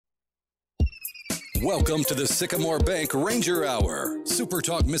Welcome to the Sycamore Bank Ranger Hour. Super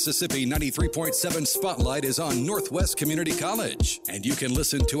Talk Mississippi 93.7 Spotlight is on Northwest Community College, and you can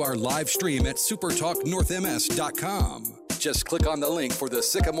listen to our live stream at supertalknorthms.com. Just click on the link for the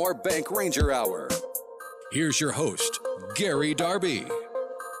Sycamore Bank Ranger Hour. Here's your host, Gary Darby.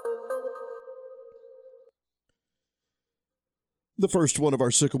 The first one of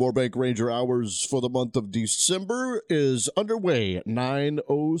our Sycamore Bank Ranger Hours for the month of December is underway at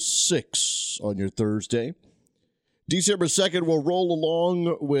 9:06 on your Thursday. December 2nd, we'll roll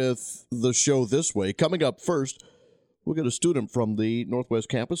along with the show this way. Coming up first, we'll get a student from the Northwest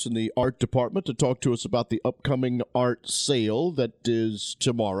Campus in the art department to talk to us about the upcoming art sale that is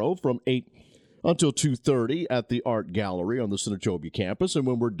tomorrow from 8 until 2:30 at the Art Gallery on the Senatobia campus. And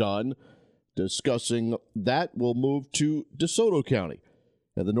when we're done discussing that, we'll move to DeSoto County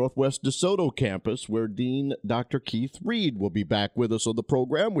at the Northwest Desoto Campus, where Dean Dr. Keith Reed will be back with us on the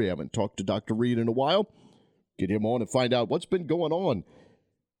program. We haven't talked to Dr. Reed in a while. Get him on and find out what's been going on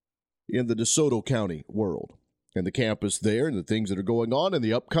in the DeSoto County world and the campus there and the things that are going on and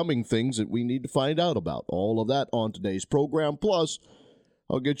the upcoming things that we need to find out about. All of that on today's program. Plus,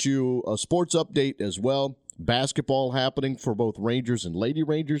 I'll get you a sports update as well. Basketball happening for both Rangers and Lady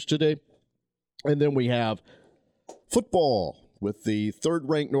Rangers today. And then we have football with the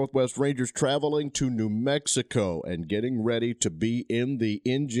third-ranked Northwest Rangers traveling to New Mexico and getting ready to be in the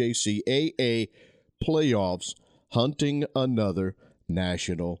NJCAA playoffs, hunting another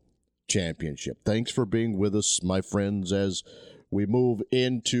national championship. Thanks for being with us, my friends, as we move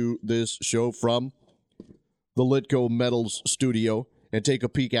into this show from the Litco Metals studio and take a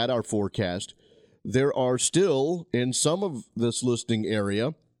peek at our forecast. There are still, in some of this listening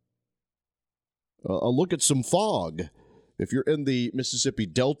area, a look at some fog. If you're in the Mississippi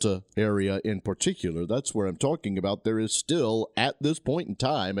Delta area in particular, that's where I'm talking about. There is still, at this point in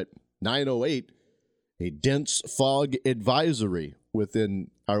time, at 9:08, a dense fog advisory within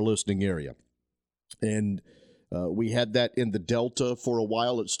our listening area. And we had that in the Delta for a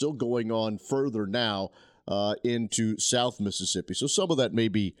while. It's still going on further now into South Mississippi. So some of that may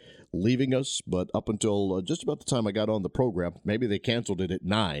be leaving us, but up until just about the time I got on the program, maybe they canceled it at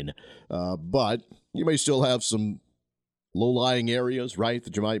 9. But you may still have some low-lying areas, right,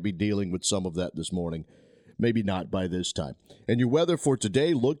 that you might be dealing with some of that this morning. Maybe not by this time. And your weather for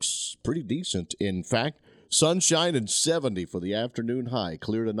today looks pretty decent. In fact, sunshine and 70 for the afternoon high.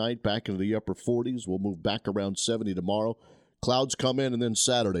 Clear tonight, back into the upper 40s. We'll move back around 70 tomorrow. Clouds come in, and then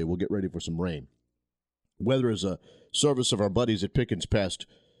Saturday we'll get ready for some rain. Weather is a service of our buddies at Pickens Pest.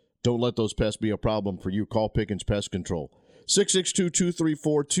 Don't let those pests be a problem for you. Call Pickens Pest Control.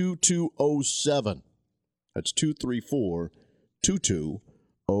 662-234-2207. That's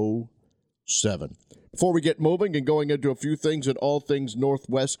 234-2207. Before we get moving and going into a few things and all things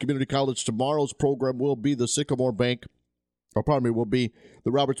Northwest Community College, tomorrow's program will be the Sycamore Bank, will be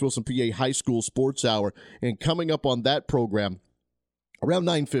the Roberts Wilson PA High School Sports Hour. And coming up on that program, around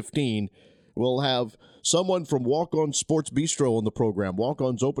 9:15, we'll have someone from Walk-On Sports Bistro on the program.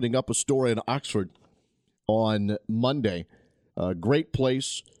 Walk-On's opening up a store in Oxford on Monday. Great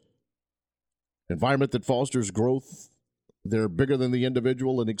place, environment that fosters growth. They're bigger than the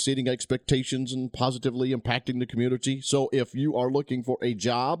individual and exceeding expectations and positively impacting the community. So if you are looking for a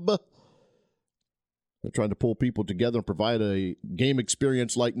job, they're trying to pull people together and provide a game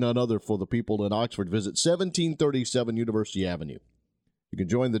experience like none other for the people in Oxford. Visit 1737 University Avenue. You can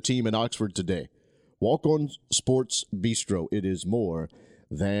join the team in Oxford today. Walk-On Sports Bistro. It is more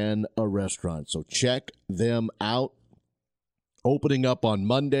than a restaurant. So check them out. Opening up on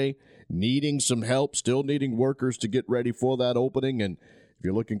Monday. Needing some help. Still needing workers to get ready for that opening. And if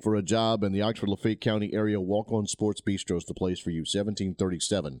you're looking for a job in the Oxford-Lafayette County area, Walk-On Sports Bistro is the place for you.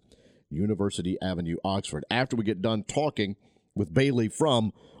 1737 University Avenue, Oxford. After we get done talking with Bailey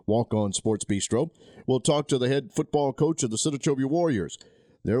from Walk-On Sports Bistro, we'll talk to the head football coach of the Senatobia Warriors.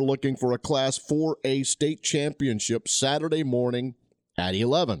 They're looking for a Class 4A state championship Saturday morning at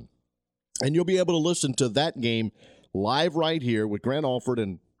 11. And you'll be able to listen to that game live right here with Grant Alford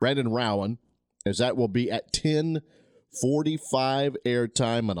and Brandon Rowan, as that will be at 10:45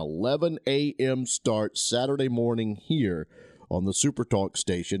 airtime, an 11 a.m. start Saturday morning here on the Super Talk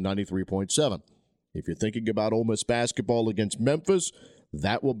station, 93.7. If you're thinking about Ole Miss basketball against Memphis,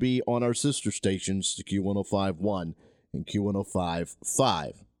 that will be on our sister stations, the Q105.1 and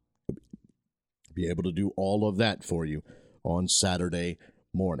Q105.5. Be able to do all of that for you on Saturday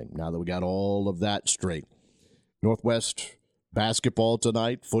morning. Now that we got all of that straight. Northwest basketball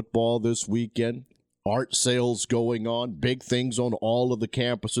tonight, football this weekend, art sales going on, big things on all of the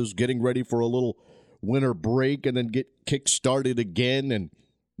campuses, getting ready for a little winter break and then get kick-started again and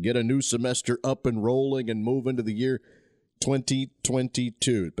get a new semester up and rolling and move into the year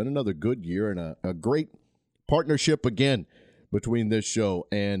 2022. It's been another good year and a great partnership again between this show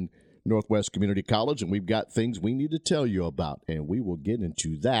and Northwest Community College, and we've got things we need to tell you about, and we will get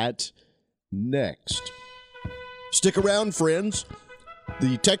into that next. Stick around, friends.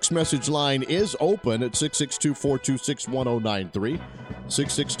 The text message line is open at 662-426-1093,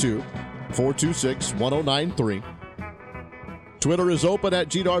 662-426-1093. Twitter is open at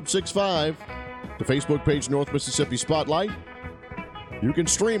GDarb65. The Facebook page, North Mississippi Spotlight. You can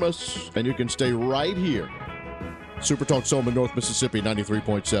stream us, and you can stay right here. Super Talk Home in North Mississippi,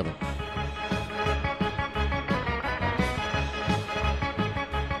 93.7.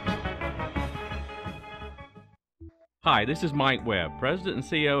 Hi, this is Mike Webb, President and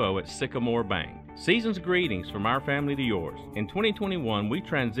COO at Sycamore Bank. Season's greetings from our family to yours. In 2021, we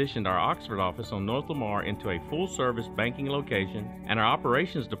transitioned our Oxford office on North Lamar into a full-service banking location and our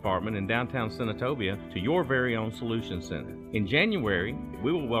operations department in downtown Senatobia to your very own Solution Center. In January,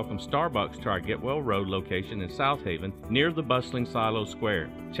 we will welcome Starbucks to our Getwell Road location in South Haven near the bustling Silo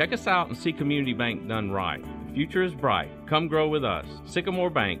Square. Check us out and see Community Bank done right. The future is bright. Come grow with us. Sycamore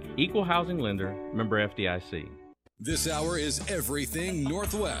Bank, Equal Housing Lender, member FDIC. This hour is Everything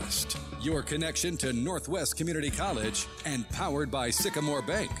Northwest, your connection to Northwest Community College and powered by Sycamore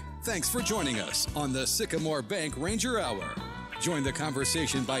Bank. Thanks for joining us on the Sycamore Bank Ranger Hour. Join the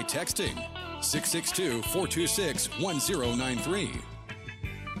conversation by texting 662-426-1093.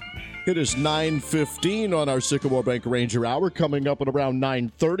 It is 9:15 on our Sycamore Bank Ranger Hour. Coming up at around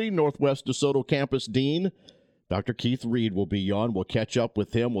 9:30, Northwest Desoto Campus Dean Dr. Keith Reed will be on. We'll catch up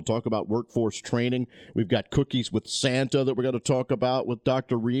with him. We'll talk about workforce training. We've got Cookies with Santa that we're going to talk about with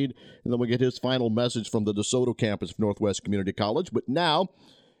Dr. Reed, and then we'll get his final message from the DeSoto campus of Northwest Community College. But now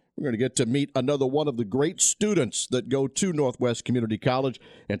we're going to get to meet another one of the great students that go to Northwest Community College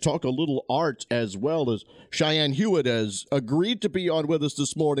and talk a little art as well. As Cheyenne Hewitt has agreed to be on with us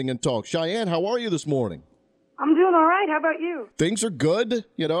this morning and talk. Cheyenne, how are you this morning? I'm doing all right. How about you? Things are good,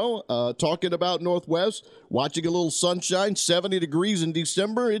 talking about Northwest, watching a little sunshine, 70 degrees in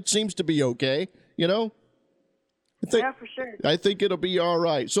December. It seems to be okay, Yeah, for sure. I think it'll be all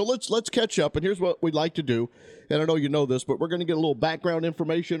right. So let's catch up, and here's what we'd like to do. And I know you know this, but we're going to get a little background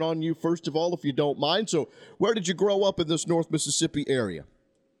information on you first of all, if you don't mind. So where did you grow up in this North Mississippi area?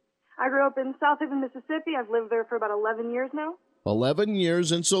 I grew up in South Haven, Mississippi. I've lived there for about 11 years now. 11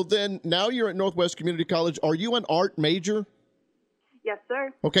 years. And so then now you're at Northwest Community College. Are you an art major? Yes,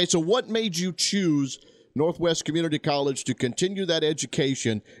 sir. Okay, so what made you choose Northwest Community College to continue that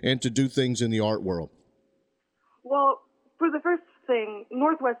education and to do things in the art world? Well, for the first thing,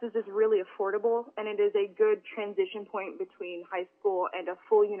 Northwest is just really affordable, and it is a good transition point between high school and a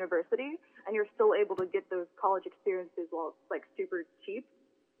full university, and you're still able to get those college experiences while it's like super cheap.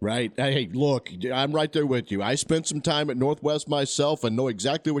 Right. Hey, look, I'm right there with you. I spent some time at Northwest myself and know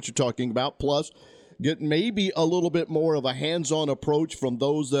exactly what you're talking about. Plus, get maybe a little bit more of a hands-on approach from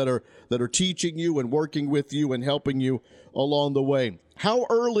those that are teaching you and working with you and helping you along the way. How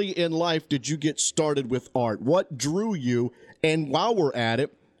early in life did you get started with art? What drew you? And while we're at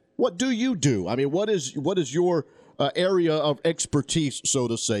it, what do you do? I mean, what is your area of expertise, so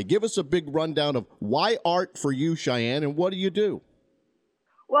to say? Give us a big rundown of why art for you, Cheyenne, and what do you do?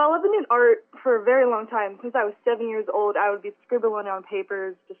 Well, I've been in art for a very long time. Since I was 7 years old, I would be scribbling on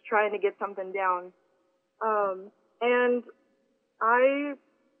papers, just trying to get something down. And I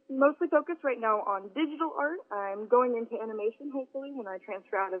mostly focus right now on digital art. I'm going into animation, hopefully, when I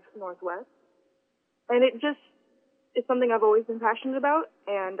transfer out of Northwest. And it just is something I've always been passionate about.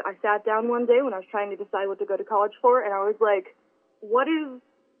 And I sat down one day when I was trying to decide what to go to college for, and I was like, what do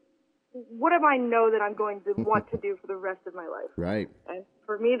I know that I'm going to want to do for the rest of my life? Right. And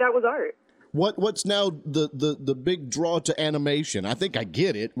for me, that was art. What's now the big draw to animation? I think I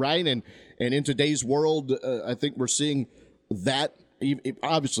get it, right? And in today's world, I think we're seeing that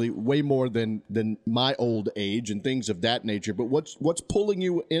obviously way more than my old age and things of that nature. But what's pulling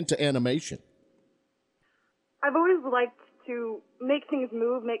you into animation? I've always liked to make things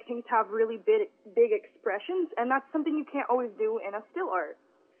move, make things have really big expressions, and that's something you can't always do in a still art.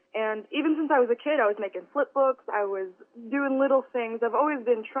 And even since I was a kid, I was making flip books, I was doing little things. I've always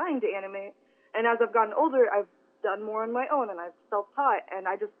been trying to animate. And as I've gotten older, I've done more on my own, and I've self-taught. And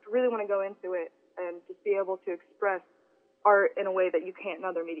I just really want to go into it and just be able to express art in a way that you can't in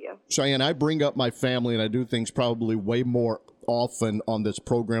other media. Cheyenne, I bring up my family, and I do things probably way more often on this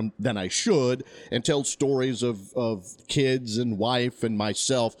program than I should, and tell stories of kids and wife and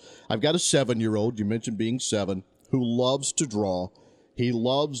myself. I've got a 7-year-old, you mentioned being 7, who loves to draw. He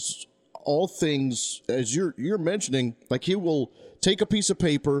loves all things, as you're mentioning, like he will take a piece of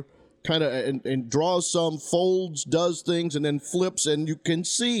paper, kind of, and draws some, folds, does things, and then flips, and you can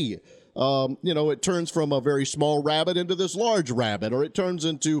see. It turns from a very small rabbit into this large rabbit, or it turns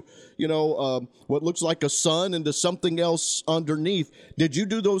into, what looks like a sun into something else underneath. Did you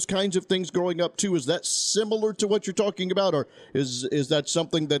do those kinds of things growing up too? Is that similar to what you're talking about, or is that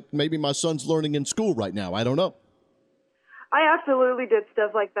something that maybe my son's learning in school right now? I don't know. I absolutely did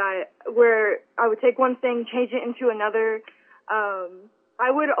stuff like that, where I would take one thing, change it into another. I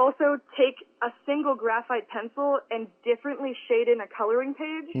would also take a single graphite pencil and differently shade in a coloring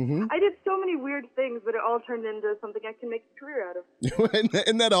page. Mm-hmm. I did so many weird things, but it all turned into something I can make a career out of.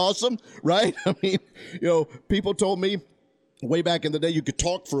 Isn't that awesome, right? I mean, people told me way back in the day you could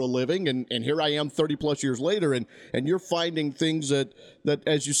talk for a living, and here I am 30-plus years later, and you're finding things that,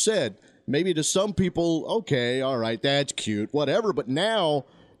 as you said, maybe to some people, okay, all right, that's cute, whatever, but now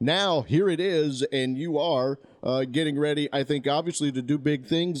here it is, and you are getting ready, I think, obviously, to do big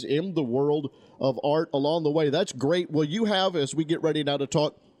things in the world of art along the way. That's great. Will you have, as we get ready now to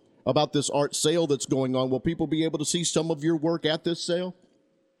talk about this art sale that's going on, will people be able to see some of your work at this sale?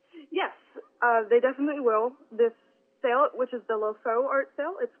 Yes, they definitely will. This sale, which is the Les Fauves Art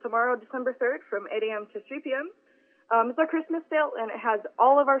Sale, it's tomorrow, December 3rd, from 8 a.m. to 3 p.m. It's our Christmas sale, and it has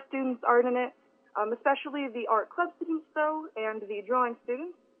all of our students' art in it, especially the art club students, though, and the drawing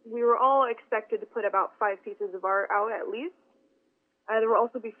students. We were all expected to put about 5 pieces of art out at least. There will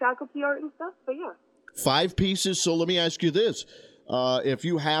also be faculty art and stuff, but yeah. 5 pieces? So let me ask you this. If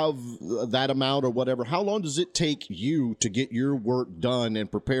you have that amount or whatever, how long does it take you to get your work done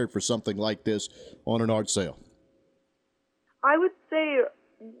and prepared for something like this on an art sale? I would say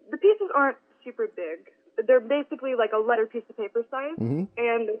the pieces aren't super big. They're basically like a letter piece of paper size, mm-hmm.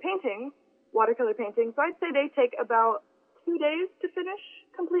 and they're paintings, watercolor paintings. So I'd say they take about 2 days to finish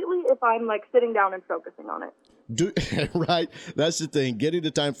completely if I'm like sitting down and focusing on it. Right. That's the thing, getting the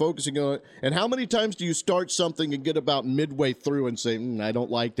time, focusing on it. And how many times do you start something and get about midway through and say, I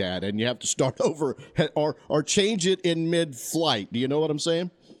don't like that, and you have to start over or change it in mid-flight? Do you know what I'm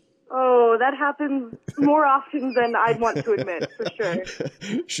saying? Oh, that happens more often than I'd want to admit, for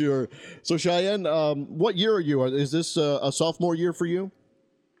sure. Sure. So, Cheyenne, what year are you? Is this a sophomore year for you?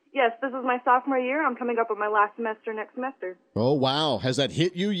 Yes, this is my sophomore year. I'm coming up on my last semester next semester. Oh, wow. Has that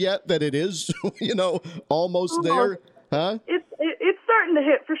hit you yet that it is, almost there? Huh? It's starting to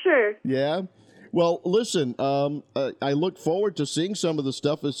hit for sure. Yeah. Well, listen, I look forward to seeing some of the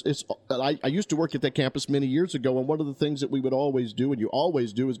stuff. I used to work at that campus many years ago, and one of the things that we would always do, and you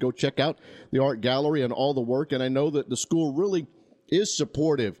always do, is go check out the art gallery and all the work. And I know that the school really is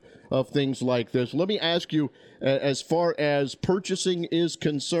supportive of things like this. Let me ask you, as far as purchasing is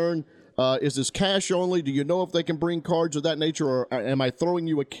concerned, is this cash only? Do you know if they can bring cards of that nature, or am I throwing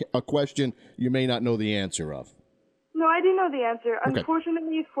you a question you may not know the answer of? No, I do know the answer. Okay.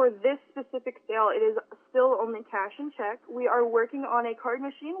 Unfortunately, for this specific sale, it is still only cash and check. We are working on a card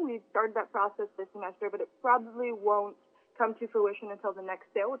machine. We started that process this semester, but it probably won't come to fruition until the next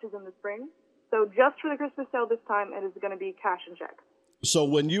sale, which is in the spring. So just for the Christmas sale this time, it is going to be cash and check. So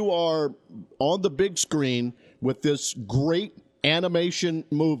when you are on the big screen with this great animation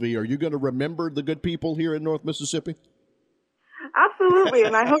movie, are you going to remember the good people here in North Mississippi? Absolutely,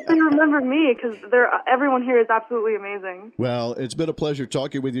 and I hope they remember me, because everyone here is absolutely amazing. Well, it's been a pleasure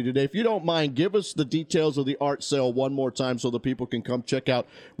talking with you today. If you don't mind, give us the details of the art sale one more time so the people can come check out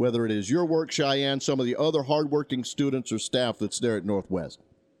whether it is your work, Cheyenne, some of the other hardworking students or staff that's there at Northwest.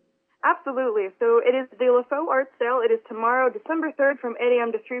 Absolutely. So it is the Les Fauves Art Sale. It is tomorrow, December 3rd, from 8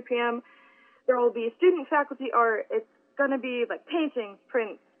 a.m. to 3 p.m. There will be student faculty art. It's going to be like paintings,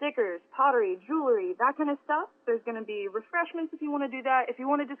 prints, stickers, pottery, jewelry, that kind of stuff. There's going to be refreshments if you want to do that. If you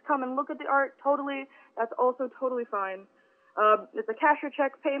want to just come and look at the art, that's also totally fine. It's a cash or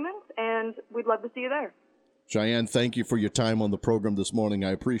check payment, and we'd love to see you there. Cheyenne, thank you for your time on the program this morning.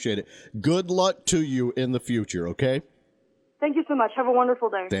 I appreciate it. Good luck to you in the future, okay? Thank you so much. Have a wonderful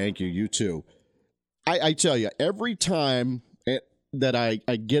day. Thank you. You too. I tell you, every time that I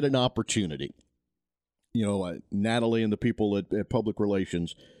get an opportunity, Natalie and the people at Public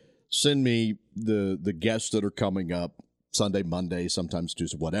Relations send me the guests that are coming up Sunday, Monday, sometimes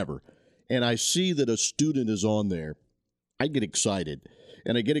Tuesday, whatever. And I see that a student is on there. I get excited.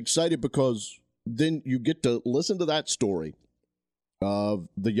 And I get excited because then you get to listen to that story of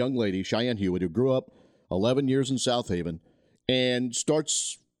the young lady, Cheyenne Hewitt, who grew up 11 years in South Haven and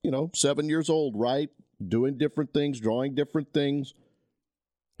starts, 7 years old, right? Doing different things, drawing different things,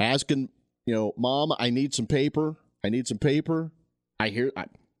 asking, Mom, I need some paper. I hear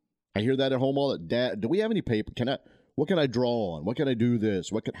that at home all the Dad, do we have any paper? What can I draw on? What can I do this?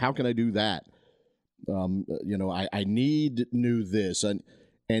 How can I do that? I need new this. And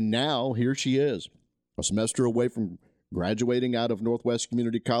now here she is, a semester away from graduating out of Northwest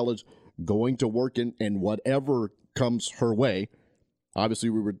Community College, going to work in whatever comes her way.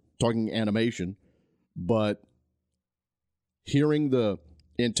 Obviously, we were talking animation, but hearing the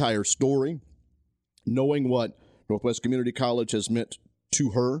entire story, knowing what Northwest Community College has meant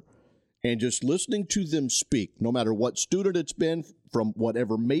to her, and just listening to them speak, no matter what student it's been, from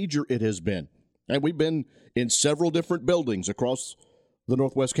whatever major it has been. And we've been in several different buildings across the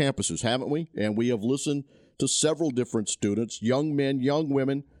Northwest campuses, haven't we? And we have listened to several different students, young men, young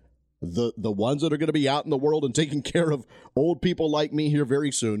women, the ones that are going to be out in the world and taking care of old people like me here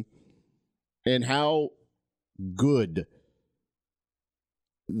very soon, and how good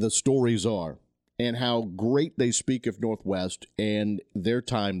the stories are, and how great they speak of Northwest and their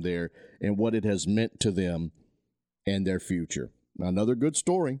time there and what it has meant to them and their future. Another good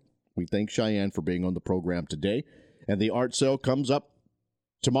story. We thank Cheyenne for being on the program today. And the art sale comes up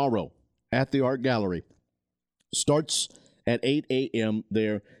tomorrow at the Art Gallery. Starts at 8 a.m.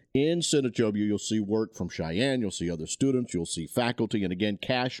 there in Senatobia. You'll see work from Cheyenne. You'll see other students. You'll see faculty. And again,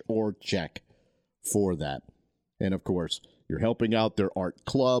 cash or check for that. And, of course, you're helping out their art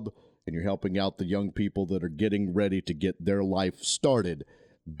club, and you're helping out the young people that are getting ready to get their life started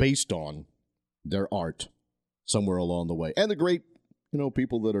based on their art somewhere along the way. And the great,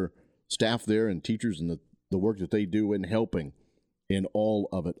 people that are staff there and teachers and the work that they do in helping in all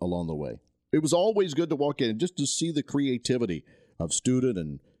of it along the way. It was always good to walk in and just to see the creativity of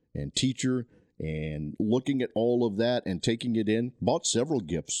student and teacher and looking at all of that and taking it in. Bought several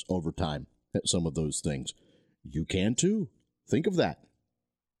gifts over time at some of those things. You can too. Think of that.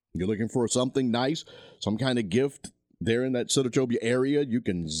 You're looking for something nice, some kind of gift there in that Senatobia area, you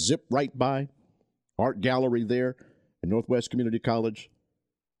can zip right by. Art Gallery there at Northwest Community College.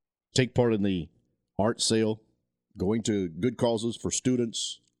 Take part in the art sale, going to good causes for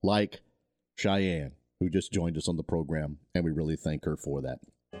students like Cheyenne, who just joined us on the program, and we really thank her for that.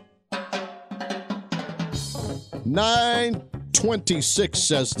 9:26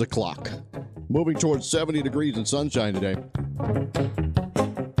 says the clock. Moving towards 70 degrees and sunshine today.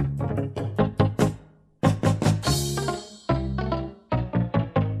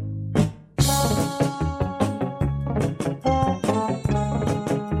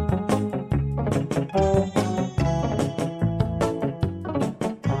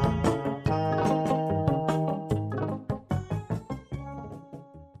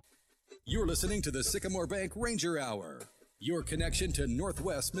 You're listening to the Sycamore Bank Ranger Hour, your connection to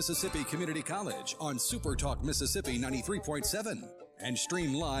Northwest Mississippi Community College on Super Talk Mississippi 93.7 and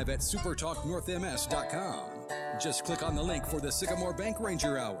stream live at supertalknorthms.com. Just click on the link for the Sycamore Bank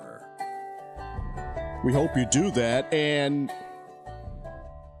Ranger Hour. We hope you do that, and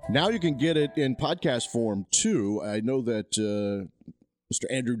now you can get it in podcast form too. I know that Mr.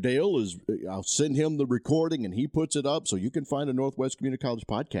 Andrew Dale I'll send him the recording and he puts it up, so you can find a Northwest Community College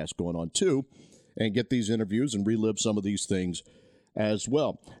podcast going on too and get these interviews and relive some of these things as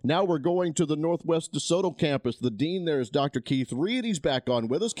well. Now we're going to the Northwest Desoto Campus. The dean there is Dr. Keith Reed. He's back on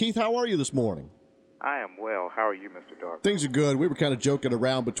with us. Keith, how are you this morning? I am well. How are you, Mr. Darby? Things are good. We were kind of joking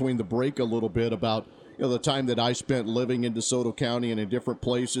around between the break a little bit about the time that I spent living in DeSoto County and in different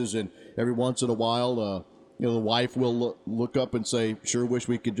places, and every once in a while the wife will look up and say, sure wish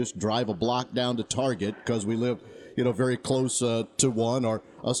we could just drive a block down to Target because we live, very close to one or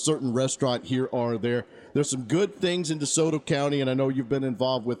a certain restaurant here or there. There's some good things in DeSoto County, and I know you've been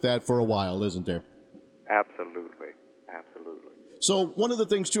involved with that for a while, isn't there? Absolutely. So one of the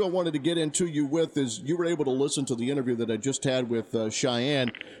things, too, I wanted to get into you with is you were able to listen to the interview that I just had with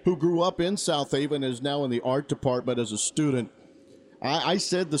Cheyenne, who grew up in South Haven, is now in the art department as a student. I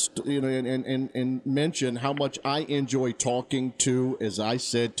said this, and mentioned how much I enjoy talking to, as I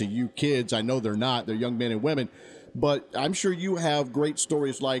said, to you kids. I know they're young men and women, but I'm sure you have great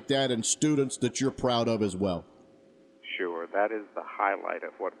stories like that and students that you're proud of as well. Sure. That is the highlight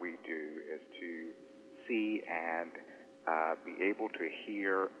of what we do, is to see and be able to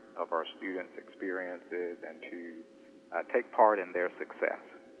hear of our students' experiences and to take part in their success.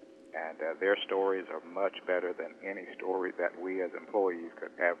 And their stories are much better than any story that we as employees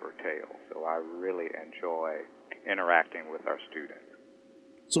could ever tell. So I really enjoy interacting with our students.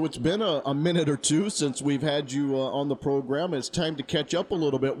 So it's been a minute or two since we've had you on the program. It's time to catch up a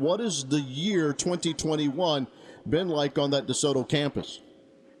little bit. What has the year 2021 been like on that DeSoto campus?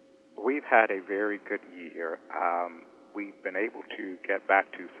 We've had a very good year. We've been able to get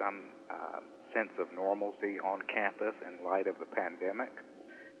back to some sense of normalcy on campus in light of the pandemic.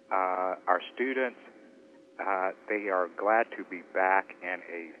 Our students They are glad to be back in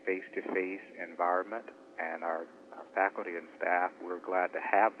a face-to-face environment, and our faculty and staff, we're glad to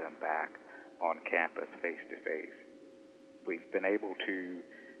have them back on campus face-to-face. We've been able to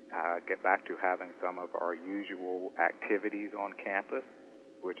get back to having some of our usual activities on campus,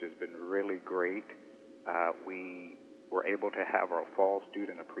 which has been really great. We were able to have our Fall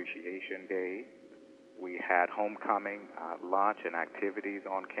Student Appreciation Day. We had homecoming lunch and activities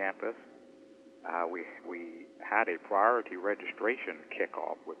on campus. We had a priority registration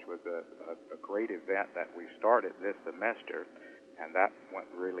kickoff, which was a great event that we started this semester, and that went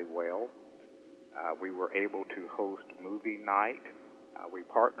really well. We were able to host movie night. We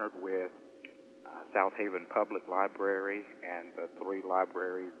partnered with South Haven Public Library and the 3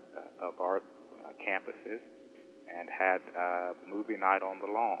 libraries of our campuses and had movie night on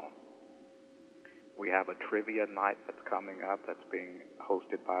the lawn. We have a trivia night that's coming up that's being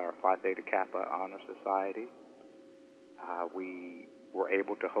hosted by our Phi Theta Kappa Honor Society. We were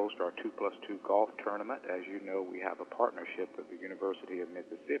able to host our 2+2 golf tournament. As you know, we have a partnership with the University of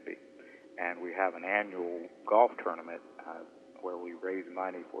Mississippi, and we have an annual golf tournament where we raise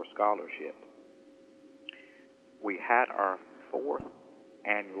money for scholarships. We had our 4th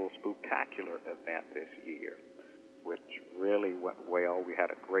annual Spooktacular event this year, which really went well. We had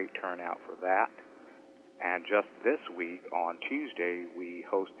a great turnout for that. And just this week, on Tuesday, we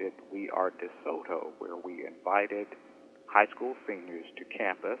hosted We Art Desoto, where we invited high school seniors to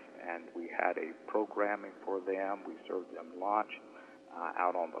campus, and we had a programming for them. We served them lunch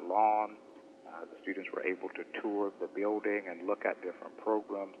out on the lawn. The students were able to tour the building and look at different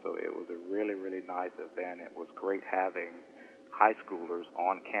programs, so it was a really, really nice event. It was great having high schoolers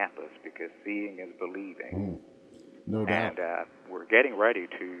on campus because seeing is believing. No doubt. And we're getting ready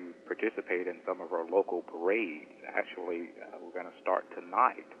to participate in some of our local parades. Actually, we're going to start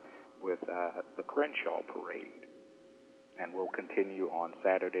tonight with the Crenshaw Parade. And we'll continue on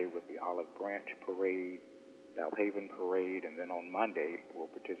Saturday with the Olive Branch Parade, South Haven Parade, and then on Monday we'll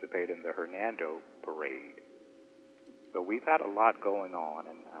participate in the Hernando Parade. So we've had a lot going on,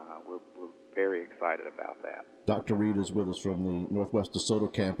 and we're very excited about that. Dr. Reed is with us from the Northwest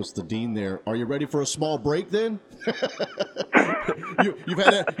Desoto Campus, the dean there. Are you ready for a small break then? You've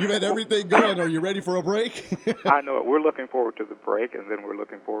had everything going. Are you ready for a break? I know it. We're looking forward to the break, and then we're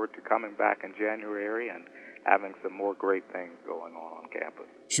looking forward to coming back in January and having some more great things going on campus.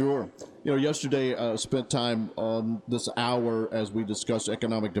 Sure. You know, yesterday I spent time on this hour as we discussed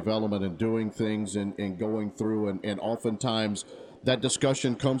economic development and doing things and going through, and oftentimes that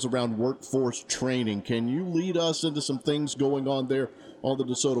discussion comes around workforce training. Can you lead us into some things going on there on the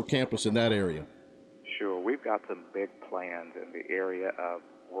DeSoto campus in that area? Sure. We've got some big plans in the area of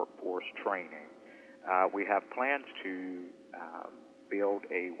workforce training. We have plans to build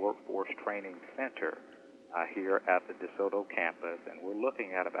a workforce training center here at the DeSoto campus, and we're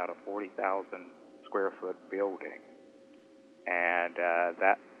looking at about a 40,000 square foot building. And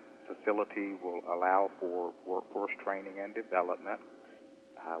that facility will allow for workforce training and development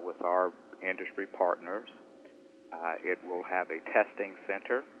with our industry partners. It will have a testing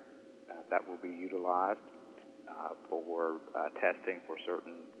center that will be utilized for testing for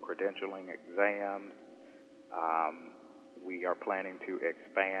certain credentialing exams. We are planning to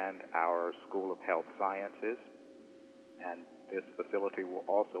expand our School of Health Sciences, and this facility will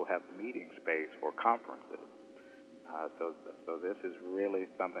also have meeting space for conferences. So this is really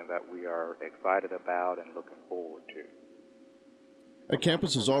something that we are excited about and looking forward to. The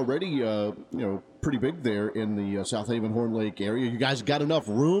campus is already, pretty big there in the South Haven Horn Lake area. You guys got enough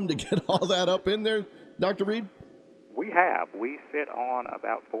room to get all that up in there, Dr. Reed? We have. We sit on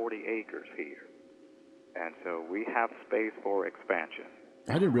about 40 acres here, and so we have space for expansion.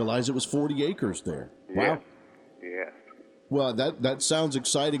 I didn't realize it was 40 acres there. Yes. Wow. Yes. Well, that sounds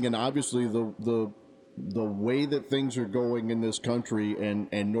exciting, and obviously the way that things are going in this country,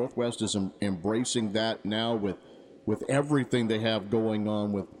 and Northwest is embracing that now with everything they have going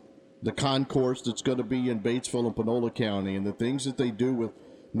on with the concourse that's going to be in Batesville and Panola County, and the things that they do with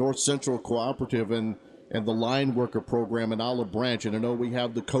North Central Cooperative and the line worker program in Olive Branch. And I know we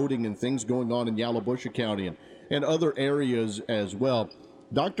have the coding and things going on in Yalobusha County and other areas as well.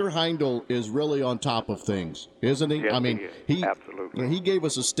 Dr. Heindel is really on top of things, isn't he? Yes, I mean, he absolutely. He gave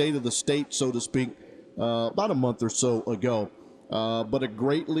us a state of the state, so to speak, about a month or so ago. But a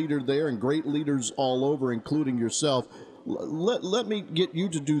great leader there and great leaders all over, including yourself. Let me get you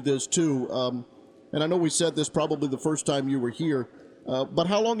to do this, too. And I know we said this probably the first time you were here, but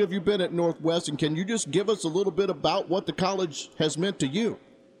how long have you been at Northwest, and can you just give us a little bit about what the college has meant to you?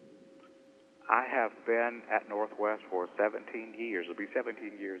 I have been at Northwest for 17 years. It'll be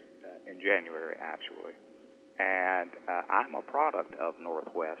 17 years in January, actually. And I'm a product of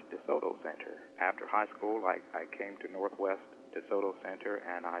Northwest Desoto Center. After high school, I came to Northwest Desoto Center,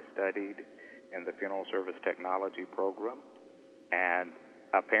 and I studied in the Funeral Service Technology program. And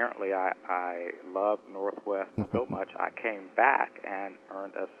apparently I loved Northwest so much, I came back and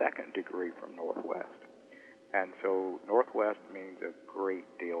earned a second degree from Northwest. And so Northwest means a great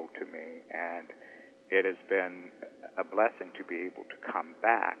deal to me, and it has been a blessing to be able to come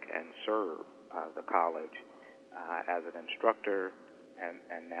back and serve the college as an instructor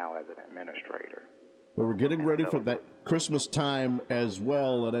and now as an administrator. Well, we're getting ready for that Christmas time as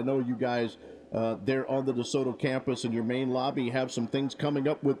well, and I know you guys there on the DeSoto campus in your main lobby have some things coming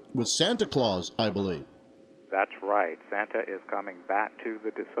up with Santa Claus, I believe. That's right. Santa is coming back to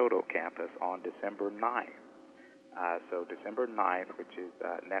the DeSoto campus on December 9th. So December 9th, which is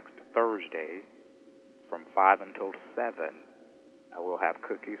next Thursday, from 5 until 7, we'll have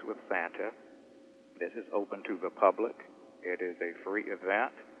Cookies with Santa. This is open to the public. It is a free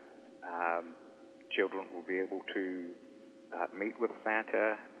event. Children will be able to meet with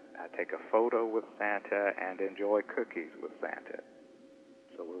Santa, take a photo with Santa, and enjoy cookies with Santa.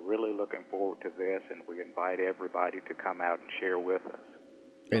 So we're really looking forward to this, and we invite everybody to come out and share with us.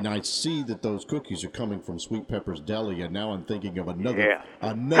 And I see that those cookies are coming from Sweet Pepper's Deli, and now I'm thinking of another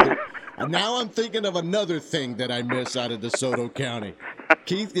thing that I miss out of DeSoto County.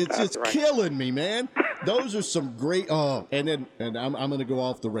 Keith, it's just killing me, man. Those are some great. And I'm going to go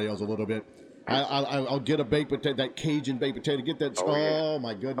off the rails a little bit. I'll get a baked potato, that Cajun baked potato. Get that. Oh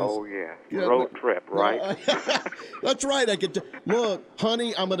my goodness. Oh yeah. Road trip, right? That's right. Look,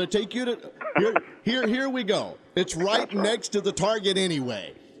 honey, I'm going to take you to. Here we go. It's right next to the Target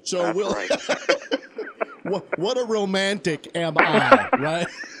anyway. So what a romantic am I, right?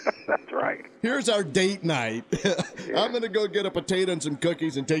 That's right. Here's our date night. I'm going to go get a potato and some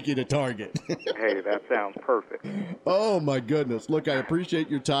cookies and take you to Target. Hey, that sounds perfect. Oh, my goodness. Look, I appreciate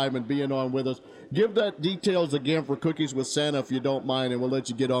your time and being on with us. Give that details again for Cookies with Santa if you don't mind, and we'll let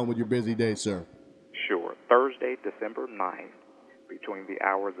you get on with your busy day, sir. Sure. Thursday, December 9th, between the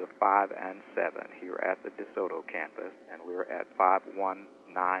hours of 5 and 7 here at the DeSoto campus, and we're at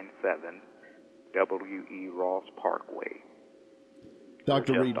 5197 W.E. Ross Parkway.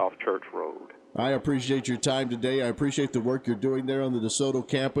 Dr. Reed, off Church Road. I appreciate your time today. I appreciate the work you're doing there on the DeSoto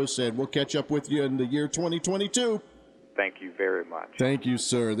campus, and we'll catch up with you in the year 2022. Thank you very much. Thank you,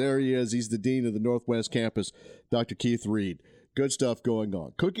 sir. There he is. He's the dean of the Northwest campus, Dr. Keith Reed. Good stuff going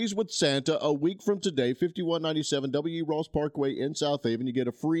on. Cookies with Santa, a week from today, 5197 W.E. Ross Parkway in South Haven. You get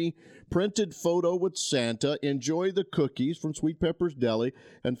a free printed photo with Santa. Enjoy the cookies from Sweet Pepper's Deli,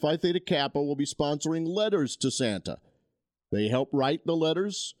 and Phi Theta Kappa will be sponsoring Letters to Santa. They help write the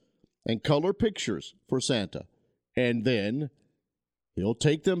letters and color pictures for Santa, and then he'll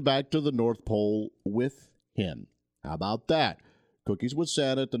take them back to the North Pole with him. How about that? Cookies with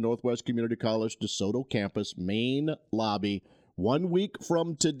Santa at the Northwest Community College DeSoto campus, main lobby, 1 week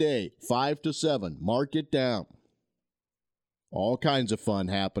from today, 5 to 7. Mark it down. All kinds of fun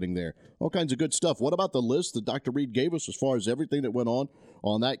happening there. All kinds of good stuff. What about the list that Dr. Reed gave us as far as everything that went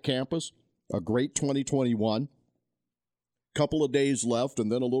on that campus? A great 2021. Couple of days left,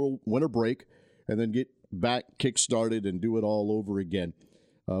 and then a little winter break, and then get back kick-started and do it all over again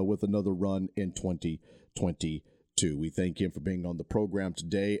with another run in 2022. We thank him for being on the program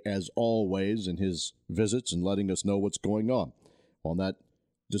today, as always, in his visits and letting us know what's going on that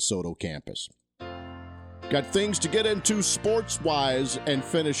DeSoto campus. Got things to get into sports-wise and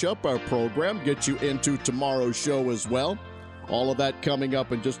finish up our program, get you into tomorrow's show as well. All of that coming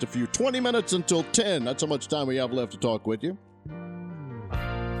up in just a few 20 minutes until 10. That's how much time we have left to talk with you.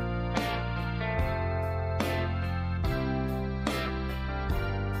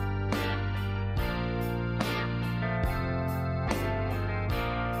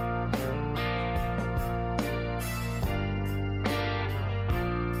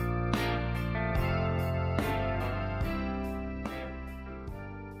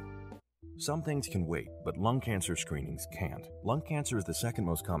 Some things can wait, but lung cancer screenings can't. Lung cancer is the second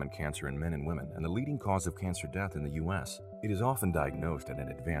most common cancer in men and women and the leading cause of cancer death in the U.S. It is often diagnosed at an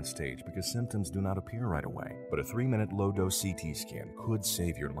advanced stage because symptoms do not appear right away. But a 3-minute low-dose CT scan could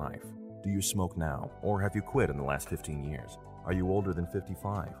save your life. Do you smoke now, or have you quit in the last 15 years? Are you older than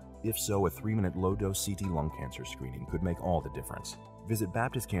 55? If so, a 3-minute low-dose CT lung cancer screening could make all the difference. Visit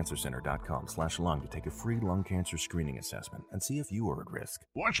BaptistCancerCenter.com/lung to take a free lung cancer screening assessment and see if you are at risk.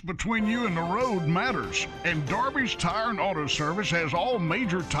 What's between you and the road matters, and Darby's Tire and Auto Service has all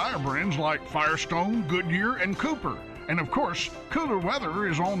major tire brands like Firestone, Goodyear, and Cooper. And of course, cooler weather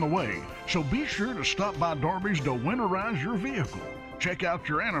is on the way, so be sure to stop by Darby's to winterize your vehicle. Check out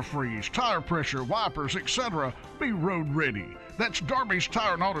your antifreeze, tire pressure, wipers, etc. Be road ready. That's Darby's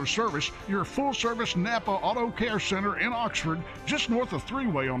Tire and Auto Service, your full-service Napa Auto Care Center in Oxford, just north of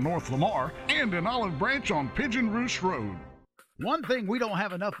Threeway on North Lamar, and in Olive Branch on Pigeon Roost Road. One thing we don't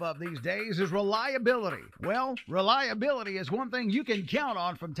have enough of these days is reliability. Well, reliability is one thing you can count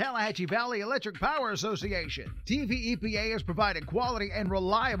on from Tallahatchie Valley Electric Power Association. TVEPA has provided quality and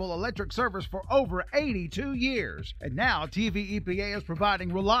reliable electric service for over 82 years. And now TVEPA is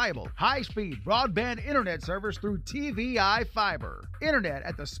providing reliable, high-speed broadband internet service through TVI Fiber. Internet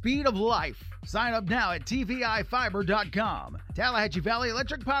at the speed of life. Sign up now at TVIFiber.com. Tallahatchie Valley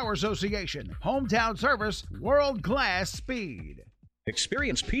Electric Power Association. Hometown service, world-class speed.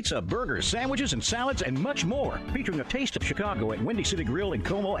 Experience pizza, burgers, sandwiches, and salads, and much more. Featuring a taste of Chicago at Windy City Grill in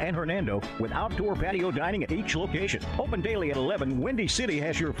Como and Hernando, with outdoor patio dining at each location. Open daily at 11, Windy City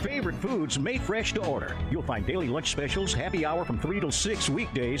has your favorite foods made fresh to order. You'll find daily lunch specials, happy hour from 3 till 6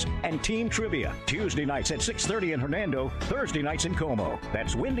 weekdays, and team trivia. Tuesday nights at 6:30 in Hernando, Thursday nights in Como.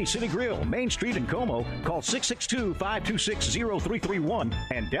 That's Windy City Grill, Main Street in Como. Call 662-526-0331,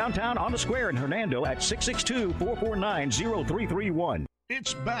 and downtown on the square in Hernando at 662-449-0331.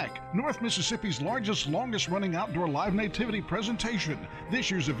 It's back. North Mississippi's largest, longest-running outdoor live nativity presentation.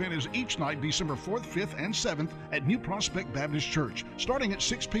 This year's event is each night, December 4th, 5th, and 7th at New Prospect Baptist Church, starting at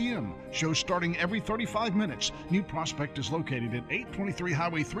 6 p.m. Shows starting every 35 minutes. New Prospect is located at 823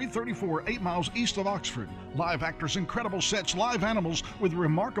 Highway 334, 8 miles east of Oxford. Live actors, incredible sets, live animals with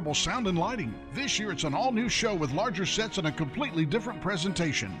remarkable sound and lighting. This year, it's an all-new show with larger sets and a completely different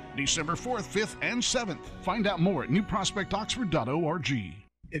presentation. December 4th, 5th, and 7th. Find out more at newprospectoxford.org.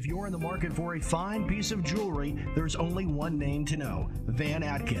 If you're in the market for a fine piece of jewelry, there's only one name to know: Van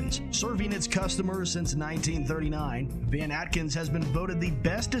Atkins. Serving its customers since 1939, Van Atkins has been voted the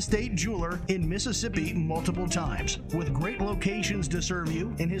best estate jeweler in Mississippi multiple times. With great locations to serve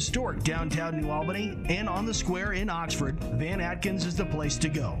you in historic downtown New Albany and on the square in Oxford, Van Atkins is the place to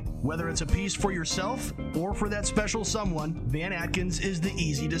go. Whether it's a piece for yourself or for that special someone, Van Atkins is the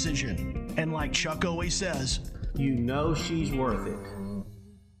easy decision. And like Chuck always says, you know she's worth it.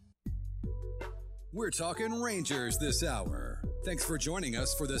 We're talking Rangers this hour. Thanks for joining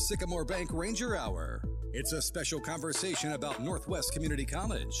us for the Sycamore Bank Ranger Hour. It's a special conversation about Northwest Community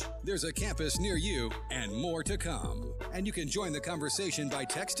College. There's a campus near you and more to come. And you can join the conversation by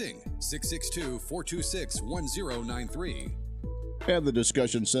texting 662-426-1093. And the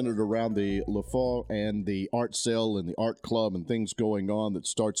discussion centered around the Les Fauves and the art sale and the art club and things going on that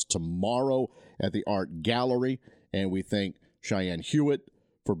starts tomorrow at the Art Gallery. And we thank Cheyenne Hewitt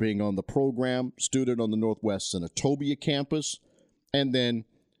for being on the program, student on the Northwest Senatobia campus, and then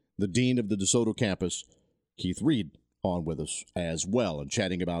the dean of the DeSoto campus, Keith Reed, on with us as well and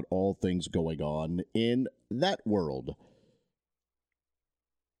chatting about all things going on in that world.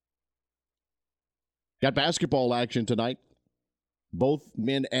 Got basketball action tonight. Both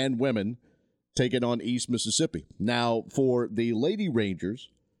men and women taking on East Mississippi. Now, for the Lady Rangers,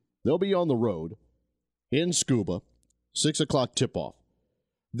 they'll be on the road in Scuba, 6 o'clock tip-off.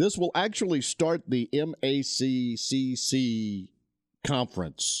 This will actually start the MACCC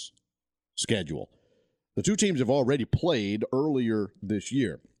conference schedule. The two teams have already played earlier this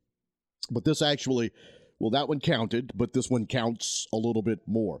year. But this actually, well, that one counted, but this one counts a little bit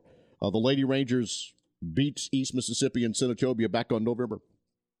more. The Lady Rangers beat East Mississippi and Senatobia back on November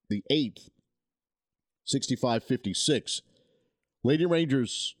the 8th, 65-56. Lady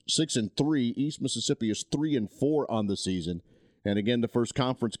Rangers 6-3. East Mississippi is 3-4 on the season. And again, the first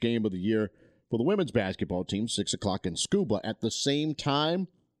conference game of the year for the women's basketball team, 6 o'clock in Scuba. At the same time,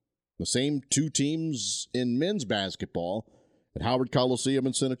 the same two teams in men's basketball at Howard Coliseum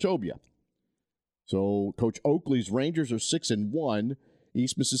in Senatobia. So Coach Oakley's Rangers are 6-1.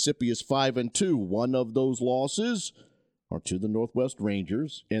 East Mississippi is 5-2. One of those losses are to the Northwest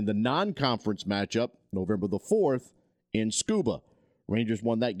Rangers in the non-conference matchup, November the 4th in Scuba. Rangers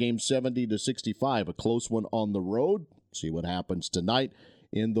won that game 70-65, a close one on the road. See what happens tonight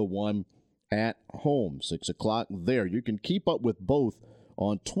in the one at home, 6 o'clock there. You can keep up with both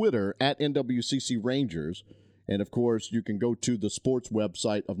on Twitter at NWCC Rangers. And, of course, you can go to the sports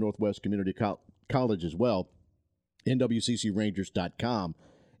website of Northwest Community College as well, nwccrangers.com,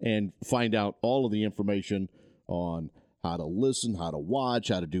 and find out all of the information on how to listen, how to watch,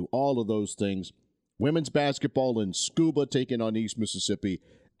 how to do all of those things. Women's basketball in Scuba taking on East Mississippi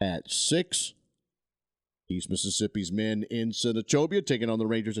at 6. East Mississippi's men in Senatobia taking on the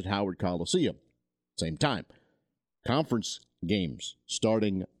Rangers at Howard Coliseum. Same time. Conference games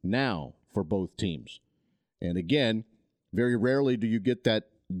starting now for both teams. And again, very rarely do you get that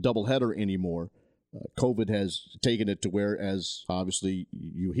doubleheader anymore. COVID has taken it to where, as obviously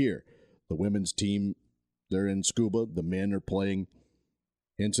you hear, the women's team, they're in scuba. The men are playing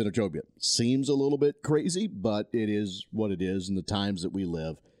in Senatobia. Seems a little bit crazy, but it is what it is in the times that we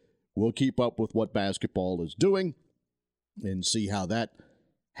live. We'll keep up with what basketball is doing and see how that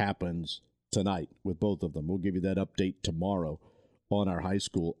happens tonight with both of them. We'll give you that update tomorrow on our high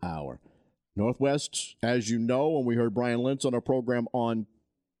school hour. Northwest, as you know, and we heard Brian Lentz on our program on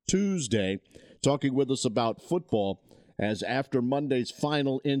Tuesday, talking with us about football, as after Monday's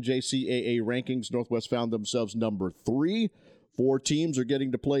final NJCAA rankings, Northwest found themselves number 3. 4 teams are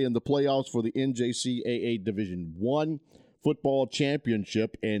getting to play in the playoffs for the NJCAA Division I football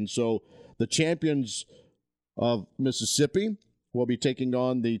championship. And so the champions of Mississippi will be taking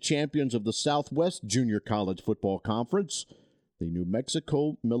on the champions of the Southwest Junior College Football Conference, the New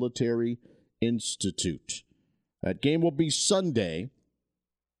Mexico Military Institute. That game will be Sunday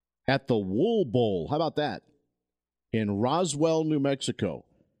at the Wool Bowl. How about that? In Roswell, New Mexico.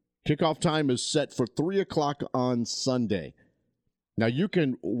 Kickoff time is set for 3 o'clock on Sunday. Now, you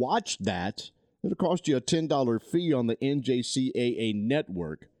can watch that. It'll cost you a $10 fee on the NJCAA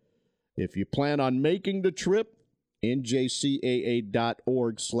network. If you plan on making the trip,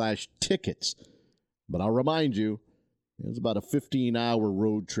 njcaa.org/tickets. But I'll remind you, it's about a 15-hour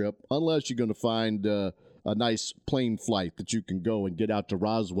road trip, unless you're going to find a nice plane flight that you can go and get out to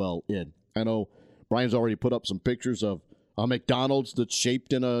Roswell in. I know Brian's already put up some pictures of a McDonald's that's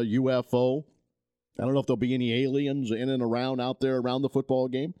shaped in a UFO. I don't know if there'll be any aliens in and around out there around the football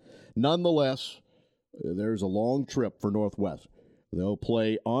game. Nonetheless, there's a long trip for Northwest. They'll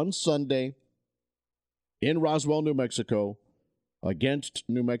play on Sunday in Roswell, New Mexico, against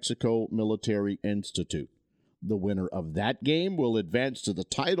New Mexico Military Institute. The winner of that game will advance to the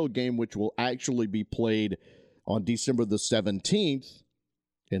title game, which will actually be played on December the 17th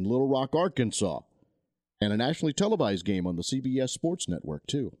in Little Rock, Arkansas, and a nationally televised game on the CBS Sports Network,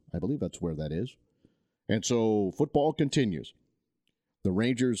 too. I believe that's where that is. And so football continues. The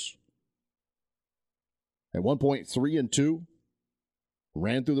Rangers, at one point 3-2,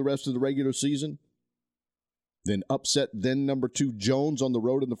 ran through the rest of the regular season, then upset then number 2 Jones on the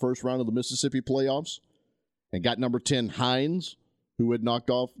road in the first round of the Mississippi playoffs, and got number 10 Hines, who had knocked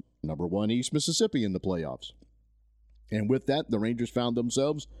off number 1 East Mississippi in the playoffs. And with that, the Rangers found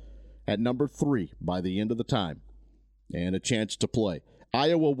themselves at number 3 by the end of the time and a chance to play.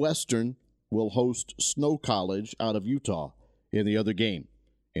 Iowa Western will host Snow College out of Utah in the other game.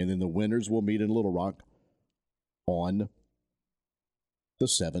 And then the winners will meet in Little Rock on the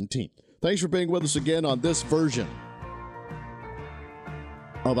 17th. Thanks for being with us again on this version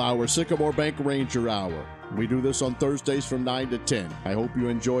of our Sycamore Bank Ranger Hour. We do this on Thursdays from 9 to 10. I hope you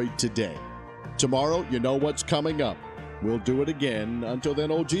enjoyed today. Tomorrow, you know what's coming up. We'll do it again. Until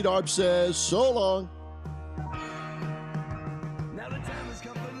then, old G. Darb says, so long.